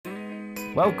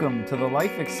Welcome to the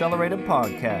Life Accelerated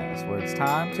podcast, where it's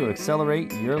time to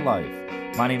accelerate your life.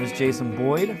 My name is Jason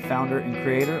Boyd, founder and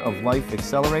creator of Life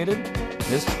Accelerated.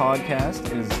 This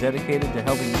podcast is dedicated to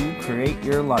helping you create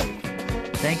your life.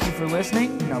 Thank you for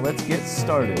listening. Now let's get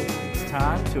started. It's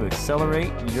time to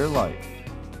accelerate your life.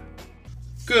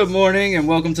 Good morning and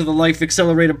welcome to the Life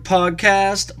Accelerated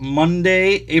podcast.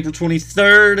 Monday, April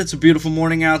 23rd. It's a beautiful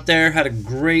morning out there. Had a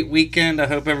great weekend. I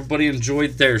hope everybody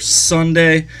enjoyed their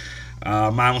Sunday.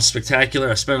 Mine was spectacular.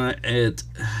 I spent it at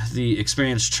the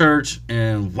Experience Church,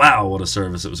 and wow, what a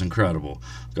service. It was incredible.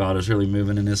 God is really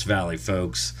moving in this valley,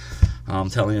 folks. I'm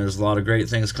telling you, there's a lot of great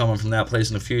things coming from that place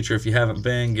in the future. If you haven't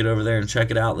been, get over there and check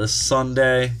it out this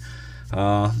Sunday.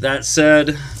 That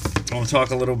said, I want to talk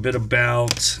a little bit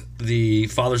about the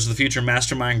Fathers of the Future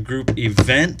Mastermind Group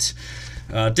event.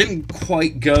 Didn't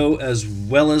quite go as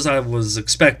well as I was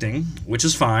expecting, which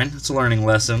is fine. It's a learning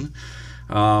lesson.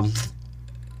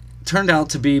 Turned out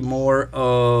to be more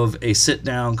of a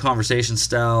sit-down conversation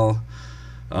style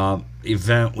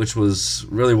event, which was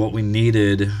really what we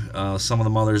needed. Some of the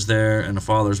mothers there and the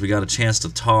fathers, we got a chance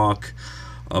to talk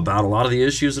about a lot of the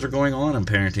issues that are going on in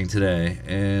parenting today,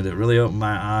 and it really opened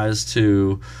my eyes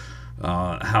to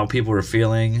how people are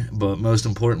feeling, but most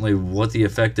importantly, what the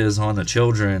effect is on the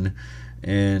children.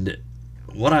 And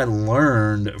what I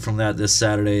learned from that this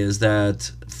Saturday is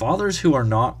that fathers who are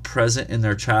not present in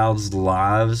their child's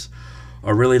lives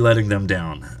are really letting them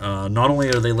down. Not only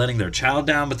are they letting their child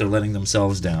down, but they're letting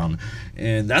themselves down.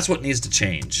 And that's what needs to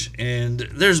change. And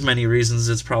there's many reasons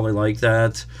it's probably like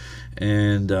that.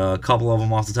 And a couple of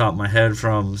them off the top of my head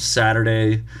from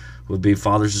Saturday would be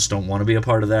fathers just don't want to be a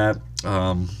part of that.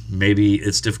 Maybe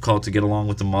it's difficult to get along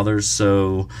with the mothers,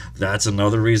 so that's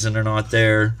another reason they're not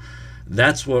there.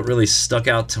 That's what really stuck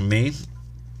out to me.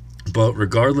 But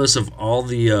regardless of all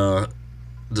the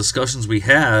discussions we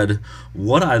had,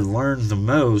 what I learned the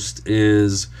most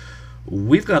is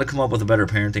we've got to come up with a better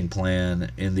parenting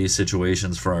plan in these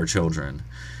situations for our children.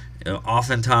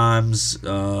 Oftentimes,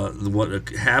 what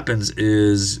happens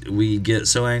is we get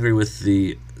so angry with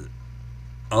the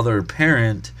other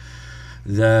parent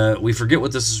that we forget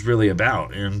what this is really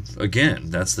about. And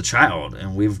again, that's the child,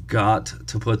 and we've got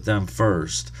to put them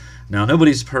first. Now,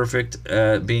 nobody's perfect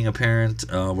at being a parent.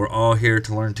 We're all here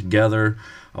to learn together.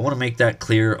 I want to make that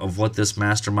clear of what this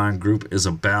mastermind group is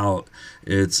about.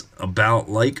 It's about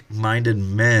like-minded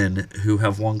men who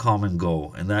have one common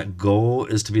goal, and that goal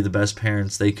is to be the best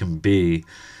parents they can be.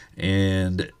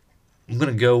 And I'm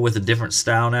going to go with a different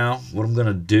style now. What I'm going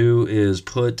to do is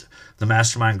put the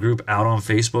mastermind group out on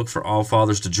Facebook for all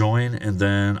fathers to join, and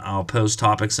then I'll post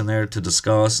topics in there to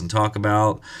discuss and talk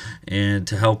about and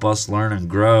to help us learn and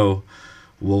grow.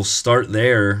 We'll start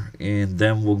there, and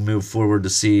then we'll move forward to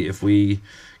see if we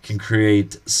can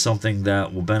create something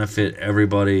that will benefit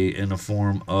everybody in the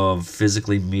form of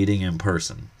physically meeting in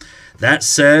person. That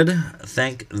said,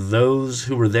 thank those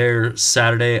who were there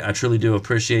Saturday. I truly do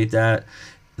appreciate that.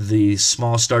 The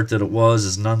small start that it was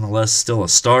is nonetheless still a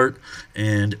start,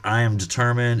 and I am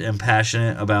determined and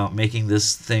passionate about making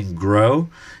this thing grow.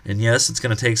 And yes, it's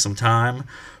going to take some time,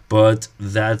 but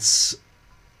that's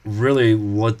really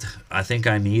what I think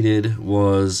I needed,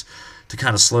 was to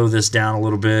kind of slow this down a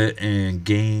little bit and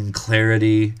gain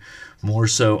clarity more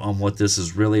so on what this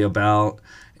is really about.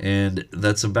 And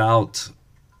that's about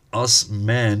us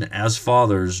men as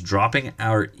fathers dropping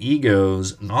our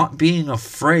egos, not being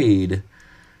afraid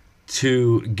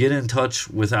to get in touch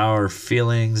with our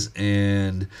feelings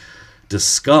and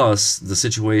discuss the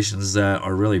situations that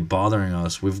are really bothering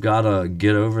us. We've got to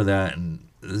get over that. And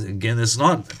again, it's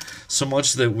not so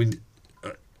much that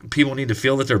people need to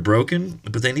feel that they're broken,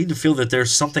 but they need to feel that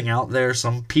there's something out there,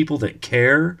 some people that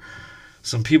care,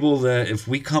 some people that if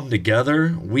we come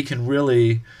together, we can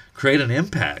really create an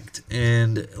impact.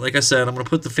 And like I said, I'm going to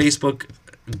put the Facebook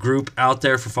group out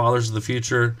there for Fathers of the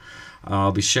Future.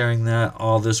 I'll be sharing that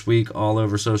all this week, all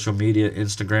over social media,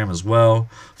 Instagram as well.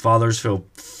 Fathers, feel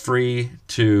free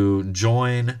to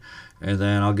join, and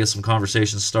then I'll get some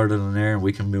conversations started in there, and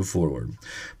we can move forward.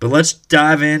 But let's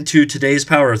dive into today's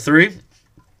Power of Three.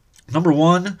 Number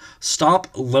one, stop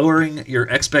lowering your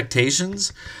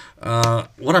expectations.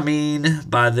 What I mean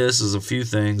by this is a few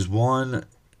things. One,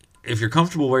 if you're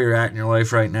comfortable where you're at in your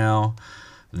life right now,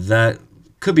 that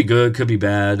could be good, could be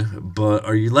bad, but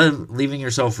are you leaving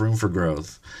yourself room for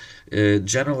growth?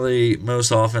 Generally,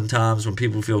 most oftentimes when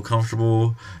people feel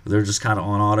comfortable, they're just kind of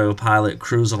on autopilot,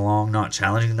 cruising along, not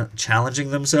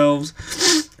challenging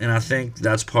themselves. And I think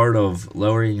that's part of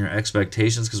lowering your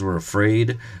expectations, because we're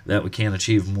afraid that we can't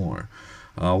achieve more.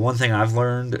 One thing I've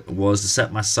learned was to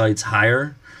set my sights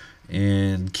higher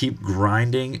and keep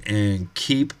grinding and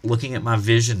keep looking at my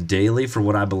vision daily for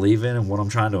what I believe in and what I'm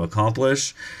trying to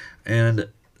accomplish. And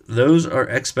those are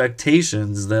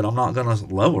expectations that I'm not going to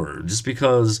lower. Just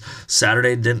because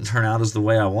Saturday didn't turn out as the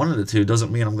way I wanted it to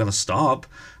doesn't mean I'm going to stop.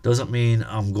 Doesn't mean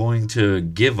I'm going to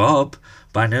give up.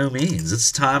 By no means. It's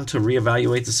time to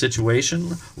reevaluate the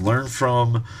situation, learn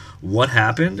from what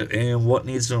happened and what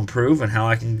needs to improve, and how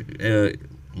I can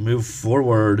move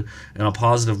forward in a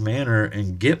positive manner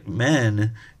and get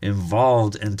men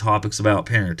involved in topics about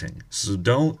parenting. So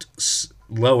don't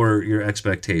lower your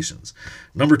expectations.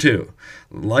 Number 2,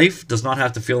 life does not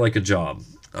have to feel like a job.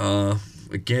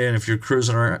 Again, if you're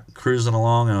cruising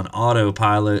along on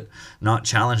autopilot, not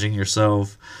challenging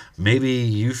yourself, maybe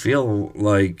you feel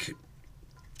like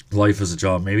life is a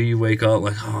job. Maybe you wake up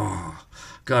like, oh,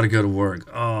 gotta go to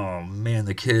work. Oh man,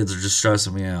 the kids are just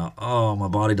stressing me out. Oh, my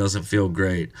body doesn't feel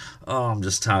great. Oh, I'm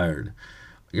just tired.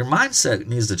 Your mindset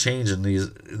needs to change in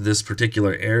this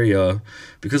particular area,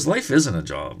 because life isn't a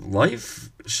job. Life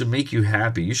should make you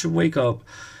happy. You should wake up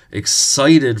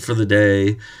excited for the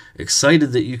day,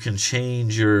 excited that you can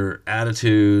change your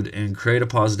attitude and create a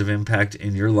positive impact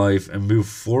in your life and move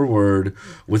forward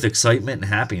with excitement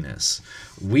and happiness.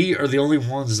 We are the only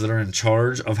ones that are in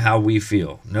charge of how we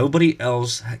feel. Nobody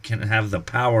else can have the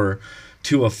power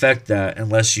to affect that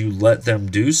unless you let them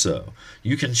do so.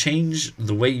 You can change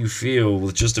the way you feel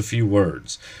with just a few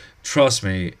words. Trust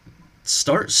me,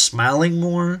 start smiling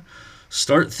more,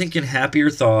 start thinking happier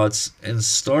thoughts, and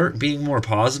start being more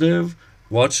positive.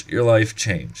 Watch your life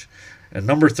change. And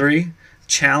number 3,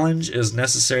 challenge is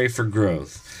necessary for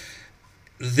growth.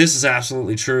 This is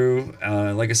absolutely true.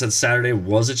 Like I said, Saturday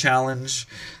was a challenge.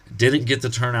 Didn't get the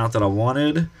turnout that I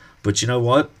wanted. But you know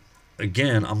what?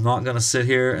 Again, I'm not going to sit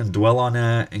here and dwell on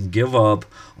that and give up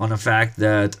on the fact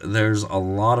that there's a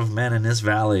lot of men in this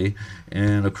valley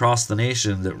and across the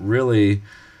nation that really,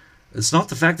 it's not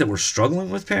the fact that we're struggling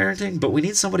with parenting, but we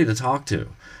need somebody to talk to.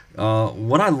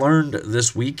 What I learned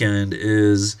this weekend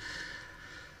is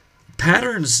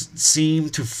patterns seem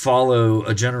to follow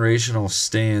a generational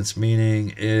stance,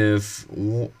 meaning if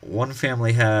one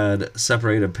family had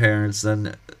separated parents,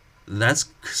 then that's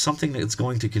something that's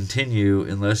going to continue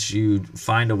unless you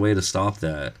find a way to stop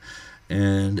that.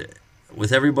 And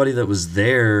with everybody that was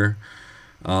there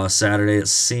Saturday, it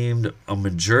seemed a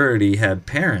majority had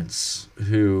parents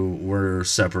who were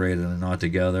separated and not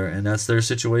together, and that's their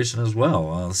situation as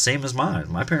well. Same as mine.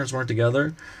 My parents weren't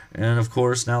together, and of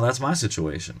course now that's my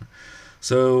situation.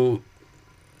 So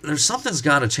there's something's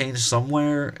got to change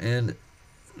somewhere, and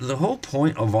the whole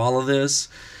point of all of this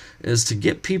is to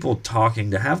get people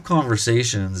talking, to have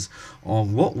conversations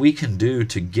on what we can do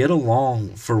to get along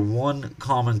for one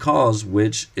common cause,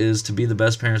 which is to be the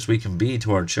best parents we can be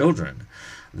to our children.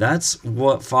 That's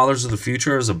what Fathers of the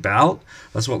Future is about.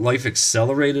 That's what Life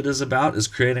Accelerated is about, is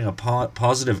creating a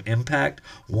positive impact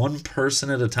one person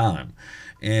at a time.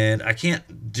 And I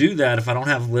can't do that if I don't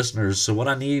have listeners. So what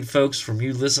I need, folks, from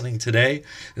you listening today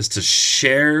is to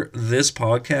share this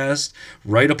podcast,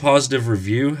 write a positive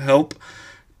review, help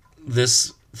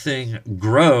this thing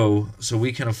grow so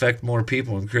we can affect more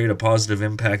people and create a positive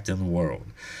impact in the world.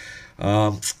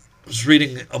 I was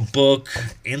reading a book,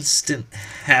 Instant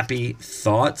Happy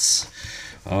Thoughts.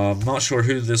 I'm not sure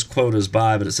who this quote is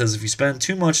by, but it says, if you spend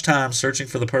too much time searching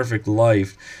for the perfect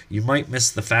life, you might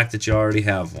miss the fact that you already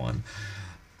have one.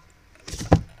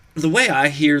 The way I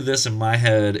hear this in my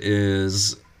head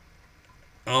is,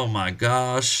 oh my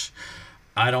gosh,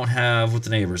 I don't have what the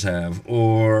neighbors have,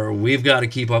 or we've got to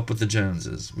keep up with the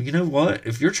Joneses. You know what?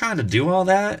 If you're trying to do all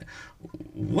that,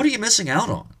 what are you missing out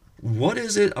on? What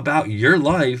is it about your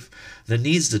life that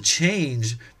needs to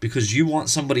change because you want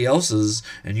somebody else's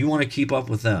and you want to keep up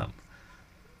with them?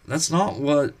 That's not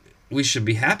what we should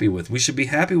be happy with. We should be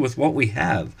happy with what we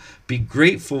have. Be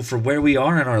grateful for where we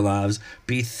are in our lives.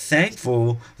 Be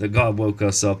thankful that God woke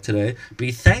us up today.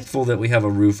 Be thankful that we have a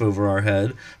roof over our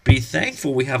head. Be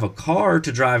thankful we have a car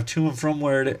to drive to and from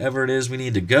wherever it is we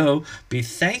need to go. Be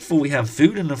thankful we have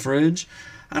food in the fridge.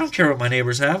 I don't care what my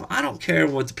neighbors have. I don't care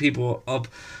what the people up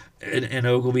in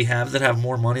Ogilvy have that have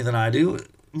more money than I do.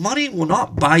 Money will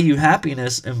not buy you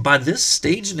happiness, and by this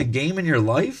stage in the game in your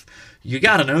life, you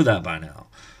got to know that by now.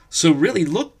 So really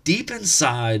look deep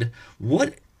inside.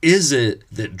 What is it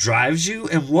that drives you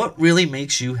and what really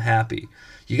makes you happy?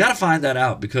 You got to find that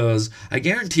out, because I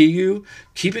guarantee you,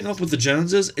 keeping up with the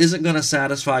Joneses isn't going to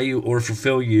satisfy you or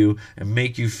fulfill you and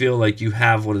make you feel like you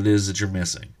have what it is that you're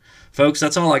missing. Folks,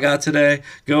 that's all I got today.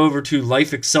 Go over to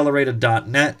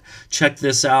lifeaccelerated.net. Check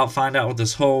this out. Find out what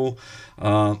this whole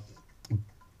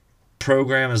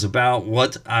program is about,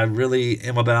 what I really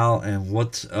am about, and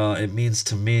what it means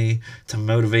to me to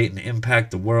motivate and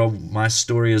impact the world. My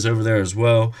story is over there as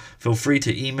well. Feel free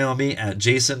to email me at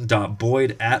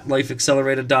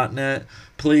jason.boyd@lifeaccelerated.net.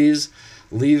 Please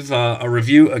leave a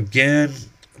review again.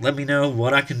 Let me know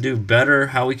what I can do better,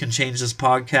 how we can change this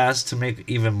podcast to make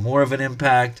even more of an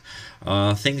impact.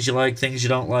 Things you like, things you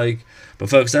don't like. But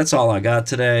folks, that's all I got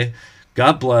today.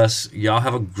 God bless. Y'all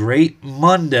have a great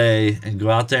Monday, and go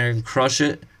out there and crush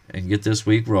it and get this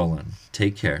week rolling.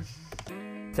 Take care.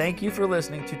 Thank you for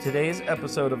listening to today's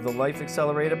episode of the Life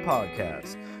Accelerated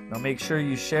podcast. Now make sure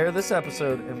you share this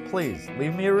episode, and please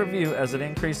leave me a review as it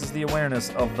increases the awareness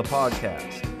of the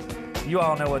podcast. You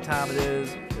all know what time it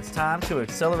is. It's time to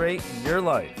accelerate your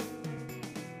life.